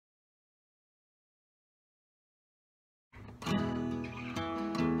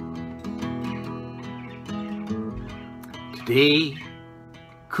Today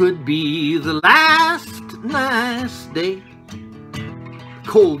could be the last nice day.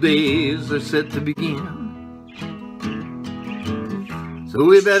 Cold days are set to begin, so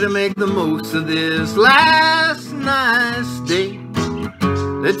we better make the most of this last nice day.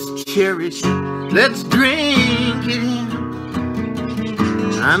 Let's cherish it, let's drink it in.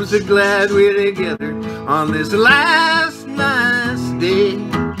 I'm so glad we're together on this last nice day.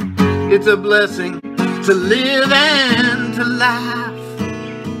 It's a blessing to live and to laugh.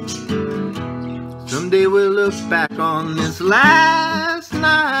 Someday we'll look back on this last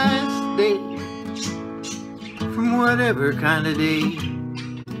nice day, from whatever kind of day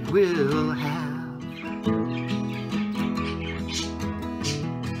we'll have.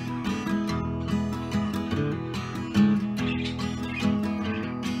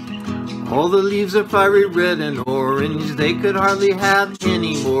 All the leaves are fiery red and orange, they could hardly have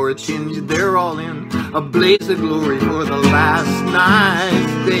any more tinge. They're all in a blaze of glory for the last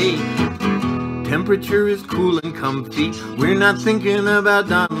nice day. Temperature is cool and comfy, we're not thinking about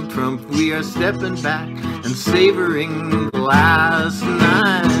Donald Trump. We are stepping back and savoring the last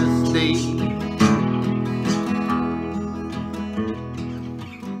nice day.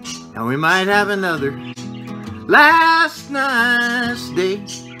 Now we might have another last nice day,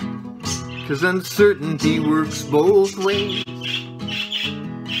 'cause uncertainty works both ways.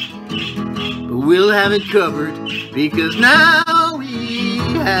 But we'll have it covered, because now we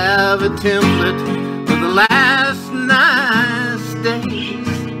have a template for the last nice days.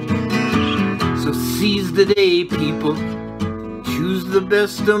 So seize the day, people. Choose the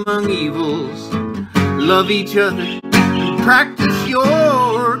best among evils. Love each other and practice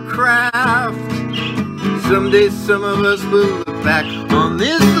your craft. Someday some of us will look back on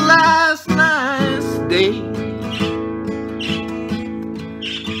this last nice day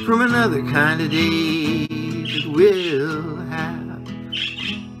from another kind of day that we'll have.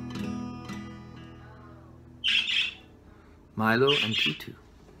 Milo and Tutu.